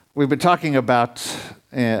We've been talking about,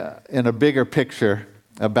 in a bigger picture,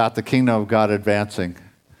 about the kingdom of God advancing.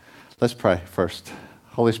 Let's pray first.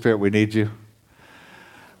 Holy Spirit, we need you.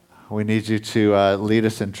 We need you to lead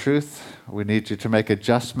us in truth. We need you to make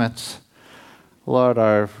adjustments. Lord,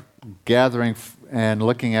 our gathering and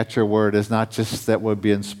looking at your word is not just that we'll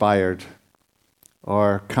be inspired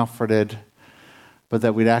or comforted, but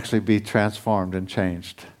that we'd actually be transformed and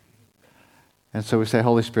changed. And so we say,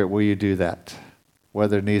 Holy Spirit, will you do that?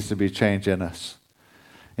 Whether it needs to be change in us.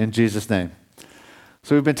 In Jesus' name.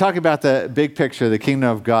 So we've been talking about the big picture, the kingdom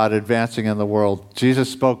of God advancing in the world. Jesus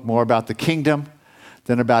spoke more about the kingdom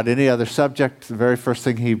than about any other subject. The very first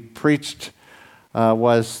thing he preached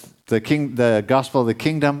was the gospel of the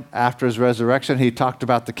kingdom. After his resurrection, he talked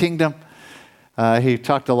about the kingdom. He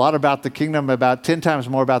talked a lot about the kingdom, about 10 times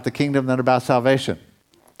more about the kingdom than about salvation.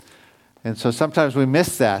 And so sometimes we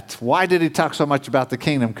miss that. Why did he talk so much about the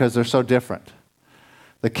kingdom? Because they're so different.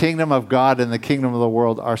 The kingdom of God and the kingdom of the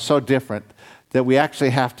world are so different that we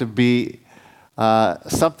actually have to be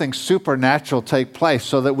something supernatural take place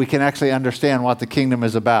so that we can actually understand what the kingdom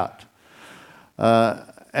is about.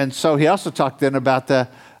 And so he also talked then about the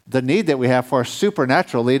need that we have for a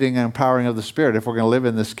supernatural leading and empowering of the Spirit if we're going to live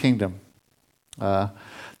in this kingdom. Then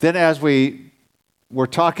as we were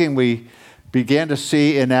talking, we began to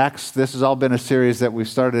see in Acts, this has all been a series that we've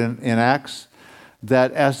started in Acts,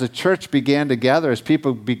 that as the church began to gather, as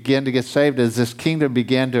people began to get saved, as this kingdom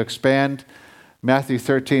began to expand, Matthew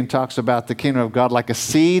 13 talks about the kingdom of God like a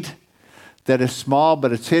seed that is small,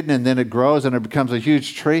 but it's hidden, and then it grows and it becomes a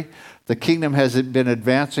huge tree. The kingdom has been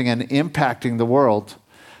advancing and impacting the world.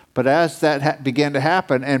 But as that began to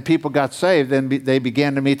happen and people got saved and they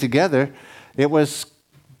began to meet together, it was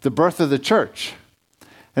the birth of the church.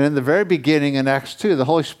 And in the very beginning in Acts 2, the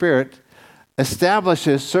Holy Spirit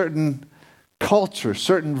establishes certain culture,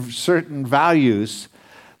 certain values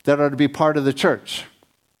that are to be part of the church.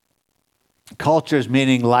 Cultures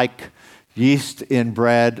meaning like yeast in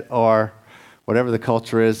bread or whatever the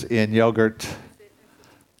culture is in yogurt.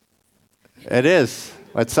 It is.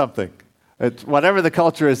 It's something. It's whatever the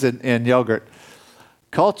culture is in yogurt.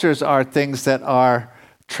 Cultures are things that are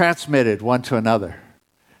transmitted one to another.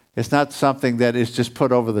 It's not something that is just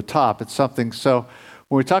put over the top. It's something so...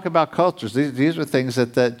 When we talk about cultures, these are things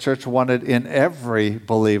that the church wanted in every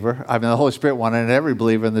believer. I mean, the Holy Spirit wanted in every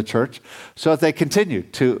believer in the church. So that they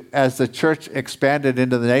continued to, as the church expanded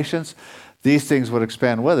into the nations, these things would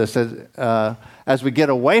expand with us. As we get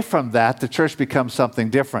away from that, the church becomes something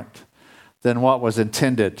different than what was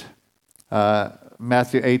intended. Matthew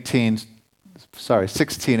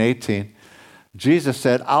 16:18, Jesus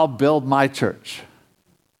said, I'll build my church.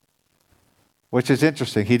 Which is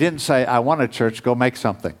interesting. He didn't say, I want a church, go make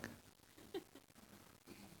something.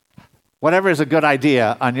 Whatever is a good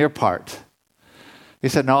idea on your part. He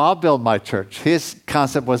said, no, I'll build my church. His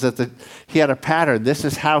concept was that he had a pattern. This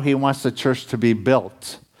is how he wants the church to be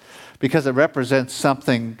built because it represents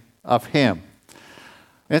something of him.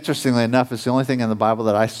 Interestingly enough, it's the only thing in the Bible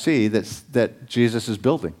that I see that Jesus is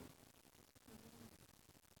building.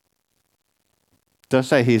 Doesn't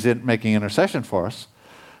say he's making intercession for us.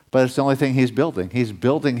 But it's the only thing he's building. He's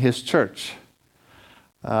building his church.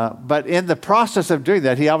 But in the process of doing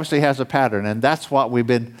that, he obviously has a pattern, and that's what we've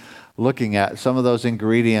been looking at, some of those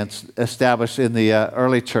ingredients established in the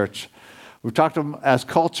early church. We've talked to them as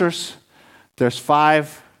cultures. There's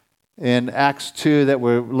 5 in Acts 2 that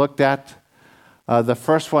we looked at. The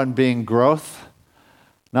first one being growth,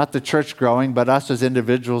 not the church growing, but us as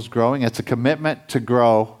individuals growing. It's a commitment to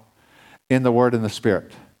grow in the Word and the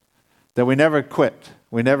Spirit, that we never quit.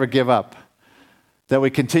 We never give up, that we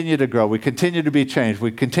continue to grow, we continue to be changed,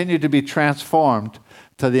 we continue to be transformed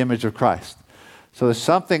to the image of Christ. So there's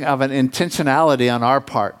something of an intentionality on our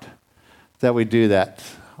part that we do that.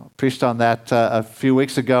 I preached on that a few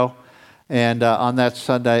weeks ago, and on that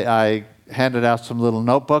Sunday I handed out some little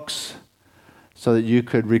notebooks so that you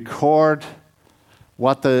could record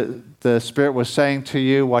what the Spirit was saying to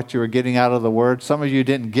you, what you were getting out of the Word. Some of you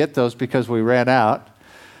didn't get those because we ran out.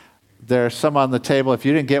 There's some on the table. If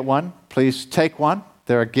you didn't get one, please take one.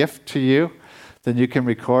 They're a gift to you. Then you can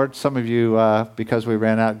record. Some of you, because we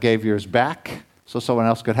ran out, gave yours back so someone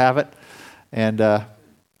else could have it. And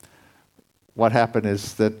what happened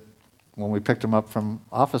is that when we picked them up from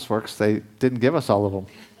Office Works, they didn't give us all of them.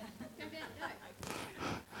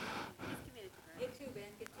 Get 2, Ben.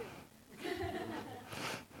 Get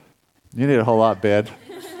 2. You need a whole lot, Ben.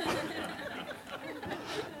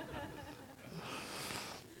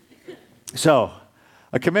 So,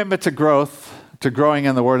 a commitment to growth, to growing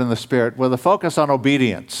in the Word and the Spirit, with a focus on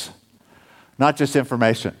obedience, not just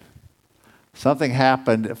information. Something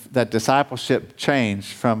happened that discipleship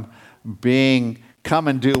changed from being come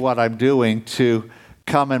and do what I'm doing to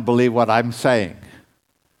come and believe what I'm saying.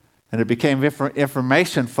 And it became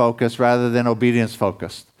information focused rather than obedience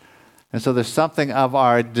focused. And so there's something of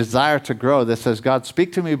our desire to grow that says, God,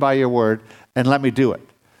 speak to me by your word and let me do it.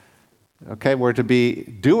 Okay, we're to be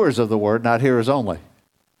doers of the word, not hearers only.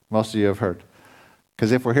 Most of you have heard.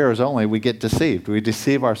 Because if we're hearers only, we get deceived. We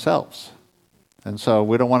deceive ourselves. And so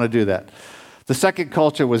we don't want to do that. The second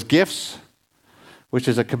culture was gifts, which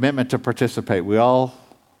is a commitment to participate. We all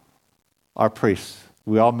are priests.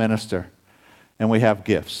 We all minister. And we have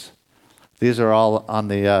gifts. These are all on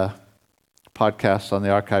the podcasts, on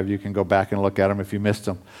the archive. You can go back and look at them if you missed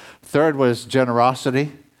them. Third was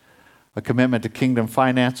generosity, a commitment to kingdom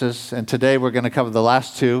finances. And today we're going to cover the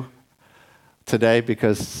last two today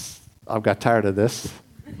because I've got tired of this.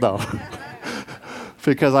 No.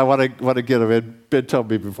 Because I want to get them in. Ben told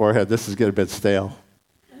me beforehand, this is getting a bit stale.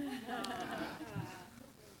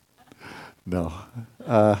 No.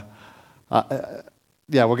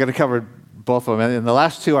 Yeah, we're going to cover both of them. And the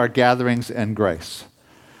last two are gatherings and grace.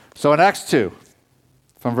 So in Acts 2,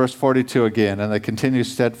 from verse 42 again, and they continued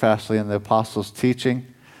steadfastly in the apostles' teaching,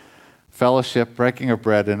 fellowship, breaking of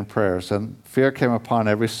bread, and prayers. And fear came upon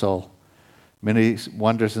every soul. Many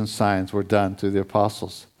wonders and signs were done through the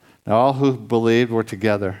apostles. Now all who believed were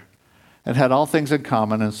together and had all things in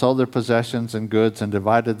common and sold their possessions and goods and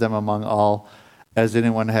divided them among all as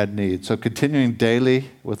anyone had need. So continuing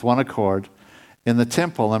daily with one accord in the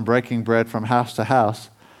temple and breaking bread from house to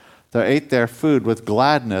house, they ate their food with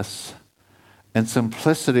gladness and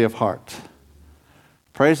simplicity of heart,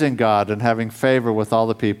 praising God and having favor with all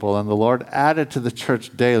the people. And the Lord added to the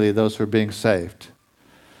church daily those who were being saved.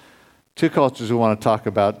 Two cultures we want to talk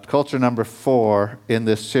about. Culture number 4 in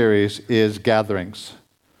this series is gatherings.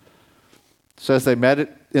 It says they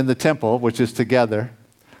met in the temple, which is together,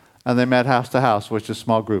 and they met house to house, which is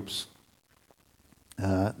small groups.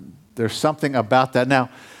 There's something about that. Now,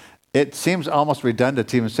 it seems almost redundant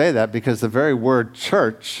to even say that because the very word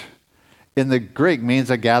church in the Greek means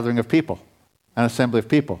a gathering of people, an assembly of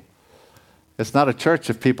people. It's not a church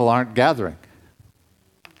if people aren't gathering.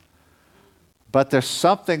 But there's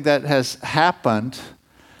something that has happened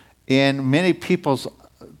in many people's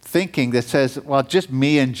thinking that says, well, just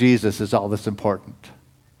me and Jesus is all that's important.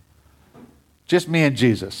 Just me and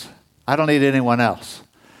Jesus. I don't need anyone else.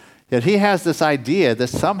 Yet he has this idea that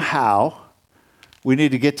somehow we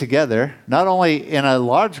need to get together, not only in a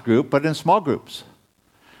large group, but in small groups.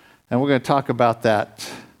 And we're going to talk about that.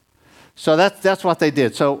 So that's what they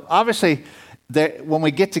did. So obviously, when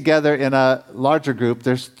we get together in a larger group,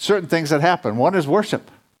 there's certain things that happen. One is worship.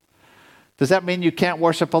 Does that mean you can't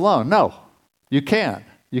worship alone? No, you can.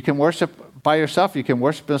 You can worship by yourself. You can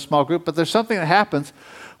worship in a small group. But there's something that happens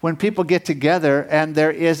when people get together and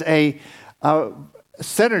there is a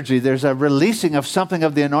synergy. There's a releasing of something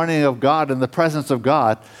of the anointing of God and the presence of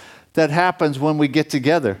God that happens when we get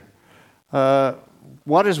together.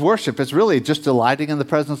 What is worship? It's really just delighting in the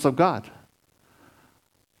presence of God.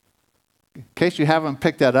 In case you haven't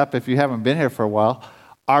picked that up, if you haven't been here for a while,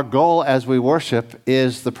 our goal as we worship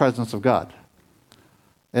is the presence of God.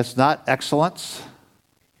 It's not excellence,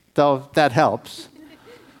 though that helps.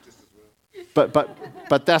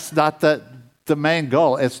 But that's not the main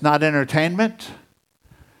goal. It's not entertainment.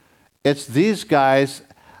 It's these guys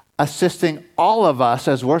assisting all of us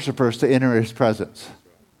as worshipers to enter his presence.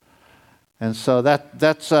 And so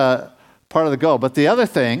that's part of the goal. But the other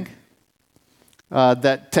thing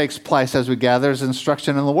that takes place as we gather is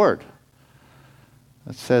instruction in the Word.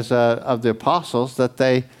 It says of the apostles that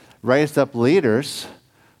they raised up leaders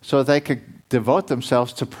so they could devote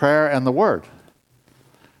themselves to prayer and the Word.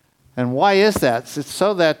 And why is that? It's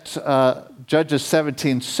so that Judges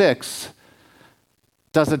 17:6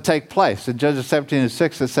 doesn't take place. In Judges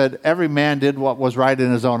 17:6 it said, every man did what was right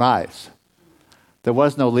in his own eyes. There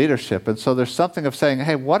was no leadership. And so there's something of saying,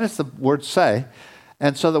 hey, what does the Word say?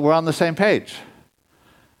 And so that we're on the same page.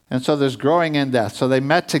 And so there's growing in that. So they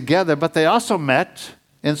met together, but they also met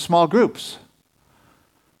in small groups.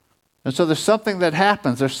 And so there's something that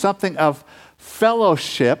happens. There's something of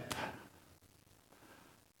fellowship.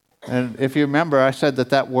 And if you remember, I said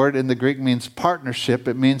that word in the Greek means partnership.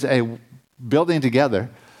 It means a building together.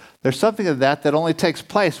 There's something of that only takes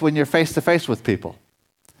place when you're face to face with people.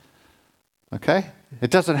 Okay?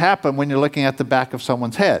 It doesn't happen when you're looking at the back of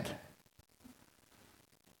someone's head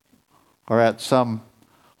or at some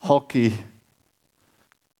hulky,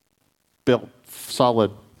 built, solid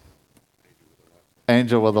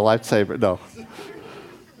angel with a lightsaber. No.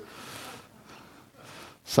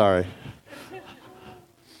 Sorry.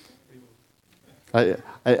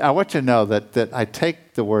 I want you to know that I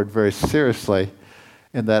take the word very seriously,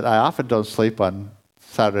 in that I often don't sleep on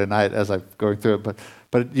Saturday night as I'm going through it.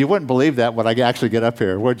 But you wouldn't believe that when I actually get up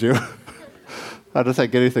here, would you? I don't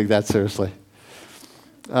take anything that seriously.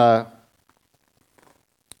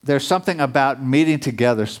 There's something about meeting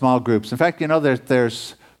together, small groups. In fact,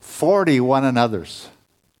 there's 40 one another's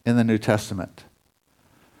in the New Testament.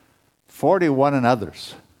 40 one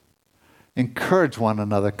another's. Encourage one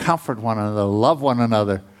another, comfort one another, love one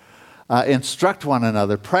another, instruct one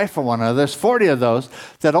another, pray for one another. There's 40 of those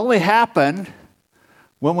that only happen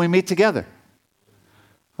when we meet together.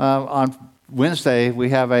 On Wednesday, we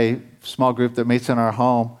have a small group that meets in our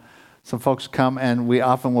home. Some folks come and we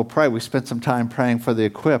often will pray. We spent some time praying for the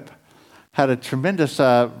equip. Had a tremendous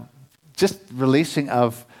just releasing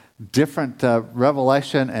of different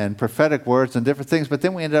revelation and prophetic words and different things, but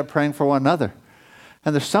then we ended up praying for one another.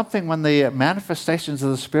 And there's something when the manifestations of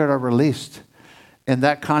the Spirit are released in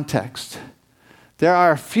that context. There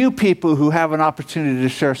are a few people who have an opportunity to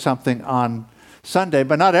share something on Sunday,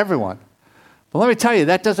 but not everyone. But let me tell you,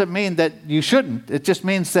 that doesn't mean that you shouldn't. It just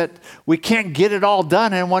means that we can't get it all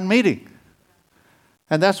done in one meeting.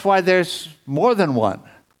 And that's why there's more than one.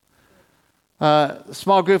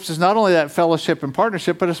 Small groups is not only that fellowship and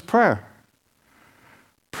partnership, but it's prayer.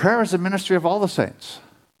 Prayer is the ministry of all the saints.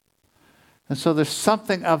 And so there's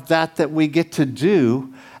something of that we get to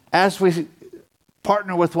do as we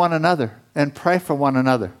partner with one another and pray for one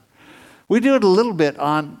another. We do it a little bit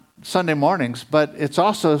on Sunday mornings, but it's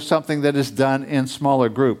also something that is done in smaller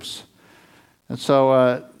groups. And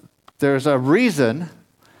so there's a reason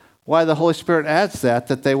why the Holy Spirit adds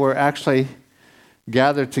that they were actually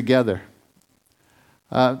gathered together.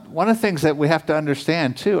 One of the things that we have to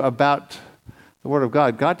understand, too, about the Word of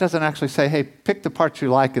God, God doesn't actually say, hey, pick the parts you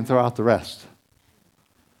like and throw out the rest.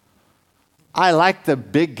 I like the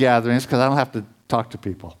big gatherings because I don't have to talk to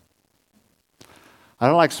people. I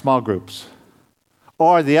don't like small groups.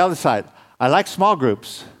 Or the other side, I like small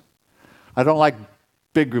groups. I don't like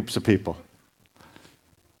big groups of people.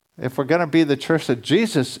 If we're going to be the church that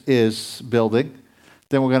Jesus is building,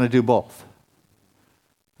 then we're going to do both.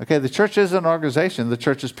 Okay, the church is an organization. The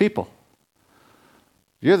church is people.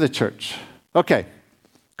 You're the church. Okay,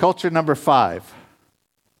 culture number 5.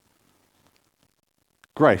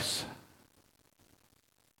 Grace.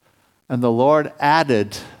 And the Lord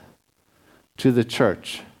added to the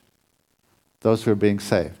church those who are being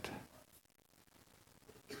saved.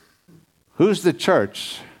 Who's the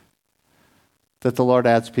church that the Lord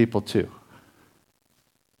adds people to?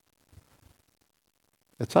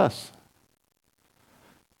 It's us.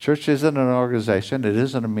 Church isn't an organization. It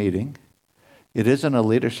isn't a meeting. It isn't a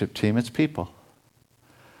leadership team. It's people.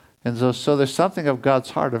 And so there's something of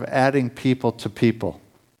God's heart of adding people to people.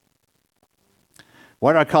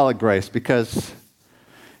 Why do I call it grace? Because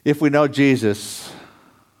if we know Jesus,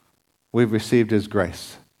 we've received his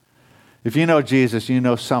grace. If you know Jesus, you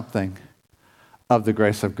know something of the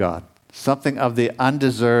grace of God. Something of the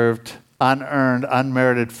undeserved, unearned,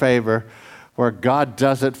 unmerited favor where God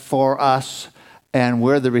does it for us and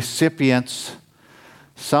we're the recipients.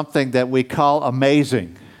 Something that we call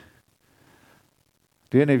amazing.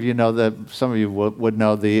 Do any of you know that? Some of you would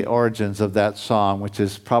know the origins of that song, which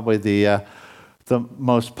is probably the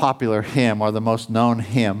most popular hymn or the most known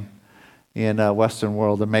hymn in Western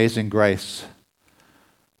world, Amazing Grace.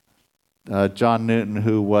 John Newton,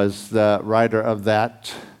 who was the writer of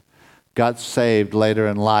that, got saved later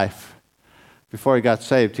in life. Before he got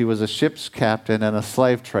saved, he was a ship's captain and a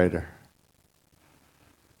slave trader.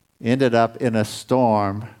 Ended up in a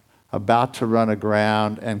storm, about to run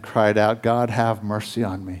aground, and cried out, God, have mercy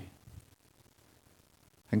on me.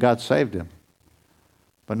 And God saved him.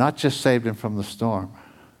 But not just saved him from the storm,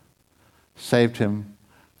 saved him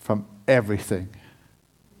from everything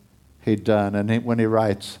he'd done. And when he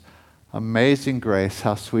writes, amazing grace,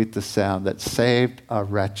 how sweet the sound that saved a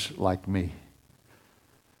wretch like me.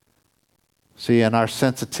 See, in our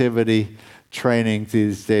sensitivity training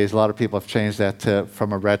these days, a lot of people have changed that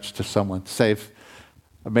from a wretch to someone.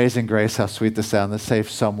 Amazing grace, how sweet the sound that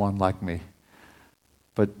saved someone like me.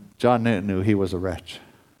 But John Newton knew he was a wretch.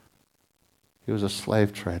 He was a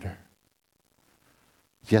slave trader.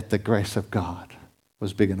 Yet the grace of God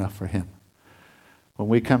was big enough for him. When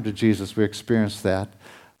we come to Jesus, we experience that.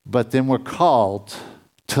 But then we're called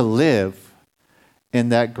to live in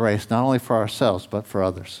that grace, not only for ourselves, but for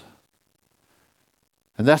others.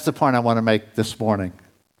 And that's the point I want to make this morning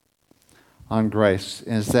on grace,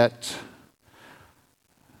 is that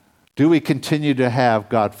do we continue to have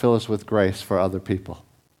God fill us with grace for other people?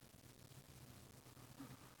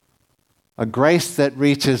 A grace that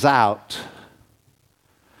reaches out.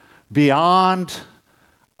 beyond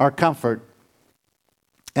our comfort,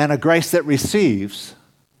 and a grace that receives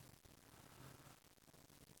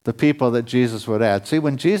the people that Jesus would add. See,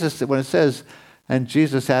 when it says, and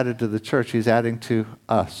Jesus added to the church, he's adding to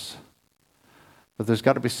us. But there's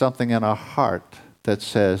got to be something in our heart that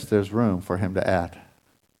says there's room for him to add.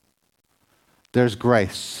 There's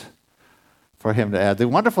grace for him to add. The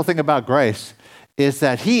wonderful thing about grace is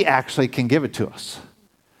that he actually can give it to us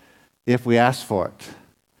if we ask for it.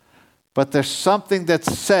 But there's something that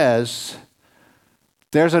says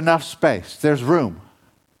there's enough space, there's room.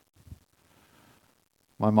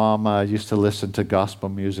 My mom used to listen to gospel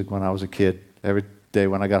music when I was a kid. Every day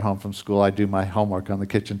when I got home from school, I'd do my homework on the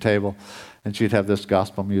kitchen table, and she'd have this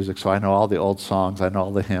gospel music. So I know all the old songs, I know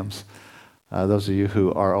all the hymns. Those of you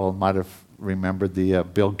who are old might have remembered the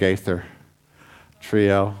Bill Gaither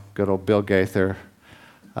trio. Good old Bill Gaither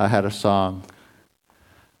had a song,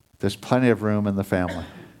 "There's plenty of room in the family.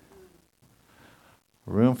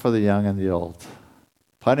 Room for the young and the old.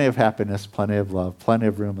 Plenty of happiness, plenty of love, plenty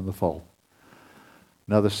of room in the fold."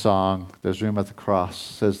 Another song, "There's Room at the Cross,"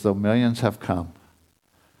 says, "Though millions have come,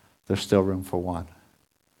 there's still room for one."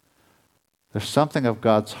 There's something of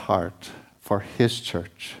God's heart for his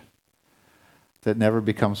church that never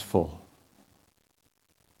becomes full.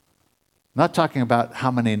 I'm not talking about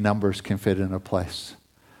how many numbers can fit in a place.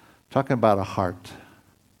 I'm talking about a heart.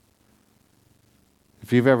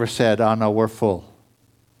 If you've ever said, "Oh no, we're full,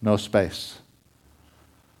 no space,"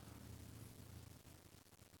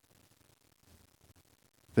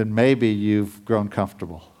 then maybe you've grown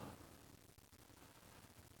comfortable.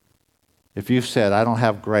 If you've said, "I don't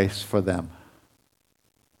have grace for them,"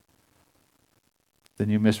 then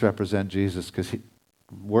you misrepresent Jesus, because the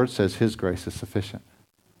word says his grace is sufficient.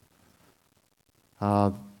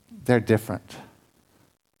 They're different.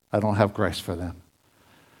 I don't have grace for them.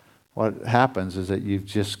 What happens is that you've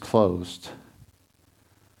just closed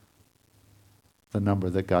the number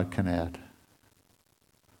that God can add.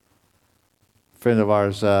 A friend of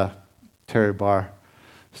ours, Terry Barr,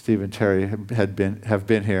 Steve and Terry have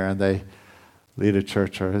been here, and they lead a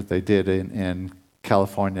church, or they did in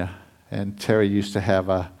California. And Terry used to have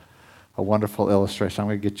a wonderful illustration. I'm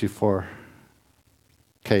going to get you for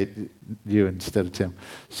Kate, you instead of Tim.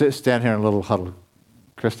 Stand here in a little huddle.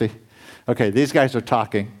 Christy? Okay, these guys are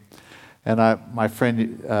talking, and my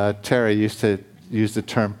friend Terry used to use the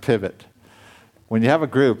term pivot. When you have a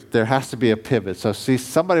group, there has to be a pivot. So see,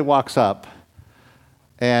 somebody walks up,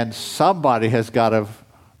 and somebody has got to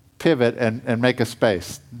pivot and make a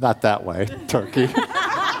space. Not that way, turkey.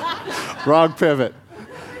 Wrong pivot.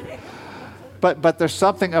 But there's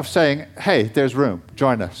something of saying, "Hey, there's room,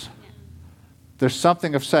 join us." There's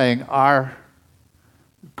something of saying our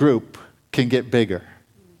group can get bigger.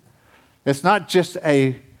 It's not just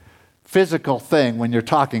a physical thing when you're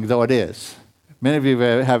talking, though it is. Many of you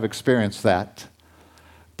have experienced that.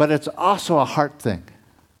 But it's also a heart thing.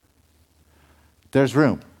 There's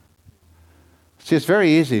room. See, it's very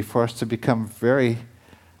easy for us to become very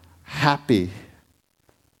happy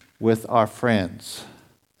with our friends,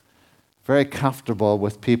 very comfortable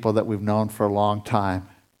with people that we've known for a long time.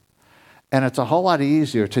 And it's a whole lot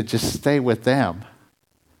easier to just stay with them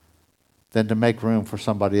than to make room for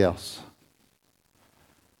somebody else.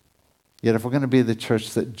 Yet if we're going to be the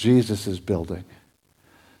church that Jesus is building,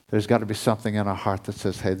 there's got to be something in our heart that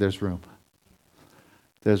says, "Hey, there's room.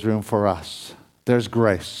 There's room for us. There's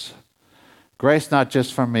grace. Grace not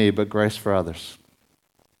just for me, but grace for others."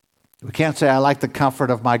 We can't say, "I like the comfort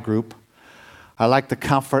of my group. I like the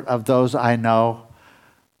comfort of those I know.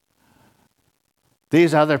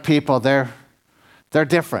 These other people, they're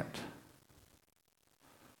different.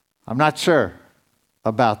 I'm not sure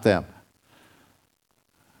about them."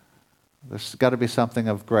 There's got to be something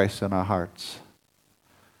of grace in our hearts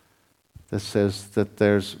that says that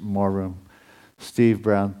there's more room. Steve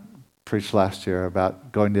Brown preached last year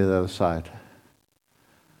about going to the other side.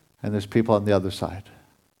 And there's people on the other side.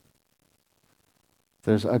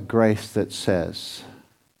 There's a grace that says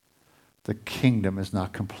the kingdom is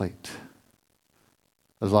not complete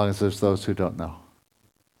as long as there's those who don't know.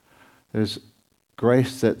 There's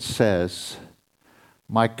grace that says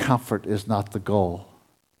my comfort is not the goal.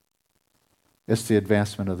 It's the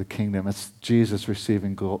advancement of the kingdom. It's Jesus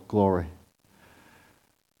receiving glory.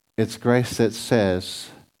 It's grace that says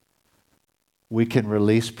we can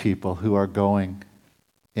release people who are going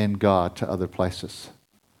in God to other places.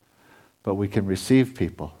 But we can receive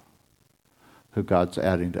people who God's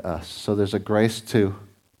adding to us. So there's a grace to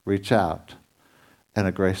reach out and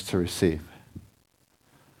a grace to receive.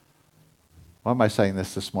 Why am I saying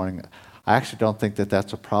this morning? I actually don't think that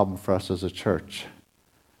that's a problem for us as a church.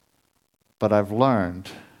 But I've learned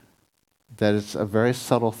that it's a very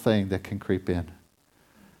subtle thing that can creep in,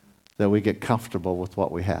 that we get comfortable with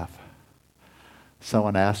what we have.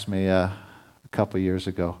 Someone asked me a couple years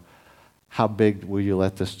ago, how big will you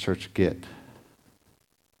let this church get?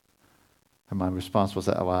 And my response was,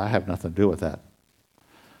 well, I have nothing to do with that.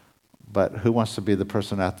 But who wants to be the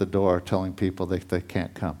person at the door telling people that they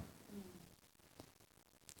can't come?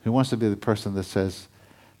 Who wants to be the person that says,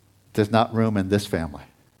 there's not room in this family?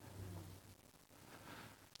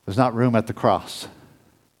 There's not room at the cross.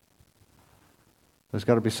 There's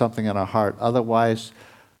got to be something in our heart. Otherwise,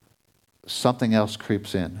 something else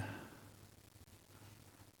creeps in.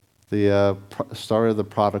 The story of the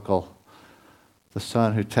prodigal, the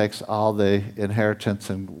son who takes all the inheritance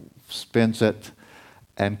and spends it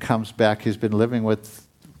and comes back. He's been living with,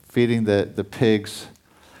 feeding the pigs.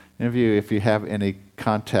 Any of you, if you have any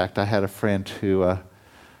contact, I had a friend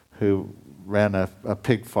who ran a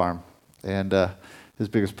pig farm, and his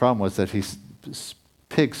biggest problem was that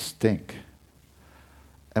pigs stink,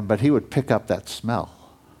 but he would pick up that smell,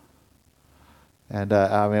 and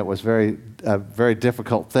it was a very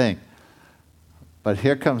difficult thing. But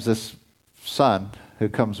here comes this son who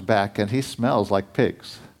comes back, and he smells like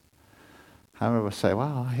pigs. I remember saying,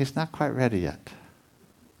 well, he's not quite ready yet.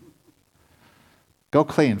 Go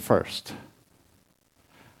clean first.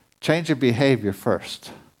 Change your behavior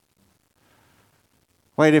first.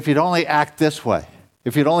 Wait, if you'd only act this way,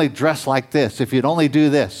 if you'd only dress like this, if you'd only do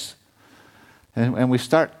this. And we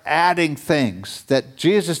start adding things that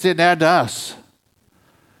Jesus didn't add to us.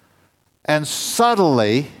 And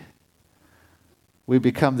subtly, we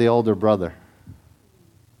become the older brother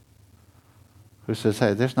who says,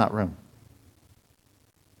 hey, there's not room.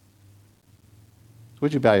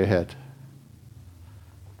 Would you bow your head?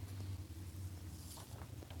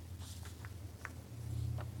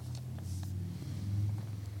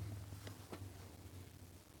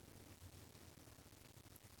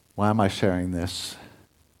 Why am I sharing this?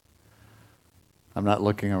 I'm not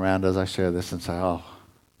looking around as I share this and say, oh,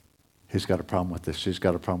 he's got a problem with this, she's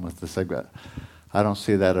got a problem with this. I don't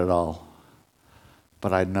see that at all.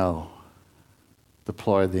 But I know the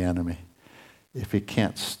ploy of the enemy. If he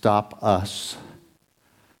can't stop us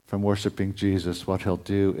from worshiping Jesus, what he'll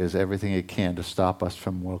do is everything he can to stop us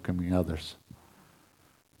from welcoming others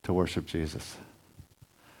to worship Jesus.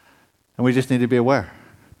 And we just need to be aware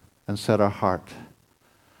and set our heart.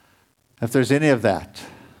 If there's any of that,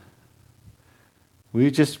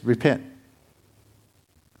 we just repent.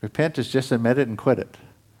 Repent is just admit it and quit it.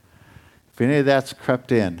 If any of that's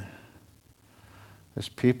crept in, there's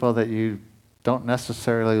people that you don't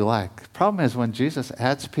necessarily like. The problem is when Jesus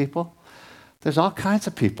adds people, there's all kinds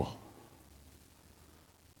of people.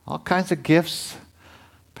 All kinds of gifts.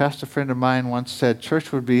 A pastor friend of mine once said,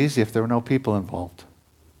 church would be easy if there were no people involved.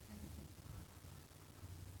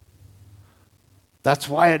 That's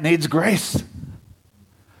why it needs grace.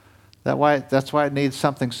 That's why it needs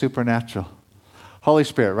something supernatural. Holy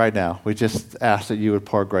Spirit, right now, we just ask that you would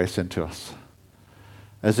pour grace into us.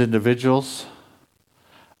 As individuals,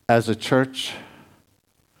 as a church,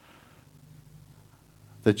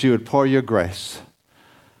 that you would pour your grace.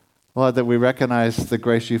 Lord, that we recognize the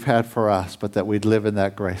grace you've had for us, but that we'd live in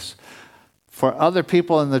that grace. For other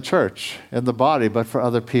people in the church, in the body, but for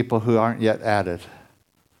other people who aren't yet added.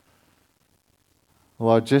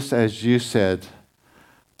 Lord, just as you said,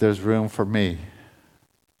 there's room for me,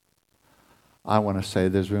 I want to say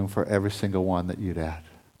there's room for every single one that you'd add.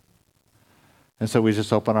 And so we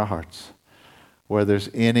just open our hearts. Where there's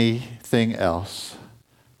anything else,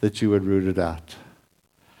 that you would root it out.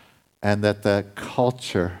 And that the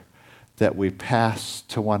culture that we pass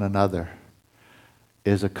to one another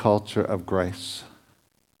is a culture of grace,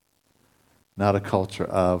 not a culture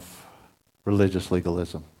of religious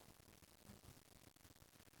legalism.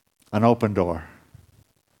 An open door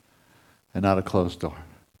and not a closed door.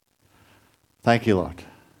 Thank you, Lord.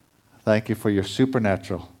 Thank you for your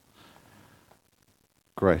supernatural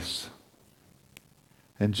grace.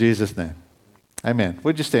 In Jesus' name, amen.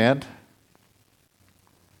 Would you stand?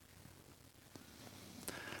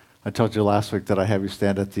 I told you last week that I have you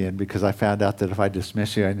stand at the end because I found out that if I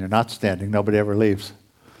dismiss you and you're not standing, nobody ever leaves.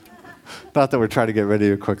 Not that we're trying to get rid of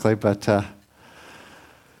you quickly, but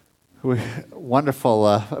wonderful.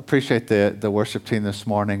 Appreciate the worship team this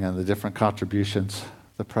morning and the different contributions,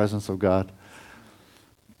 the presence of God.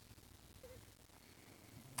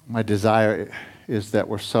 My desire is that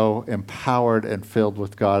we're so empowered and filled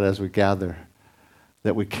with God as we gather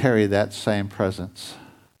that we carry that same presence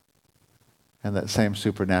and that same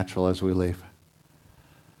supernatural as we leave.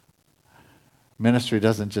 Ministry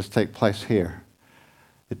doesn't just take place here.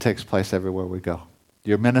 It takes place everywhere we go.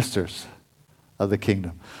 You're ministers of the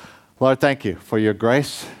kingdom. Lord, thank you for your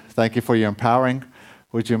grace. Thank you for your empowering.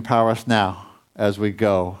 Would you empower us now as we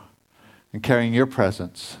go in carrying your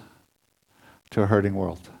presence to a hurting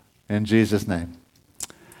world? In Jesus' name.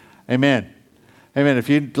 Amen. Amen. If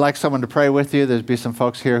you'd like someone to pray with you, there'd be some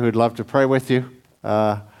folks here who'd love to pray with you.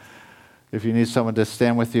 If you need someone to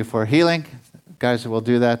stand with you for healing, guys, we'll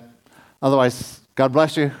do that. Otherwise, God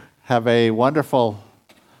bless you. Have a wonderful,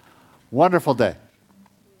 wonderful day.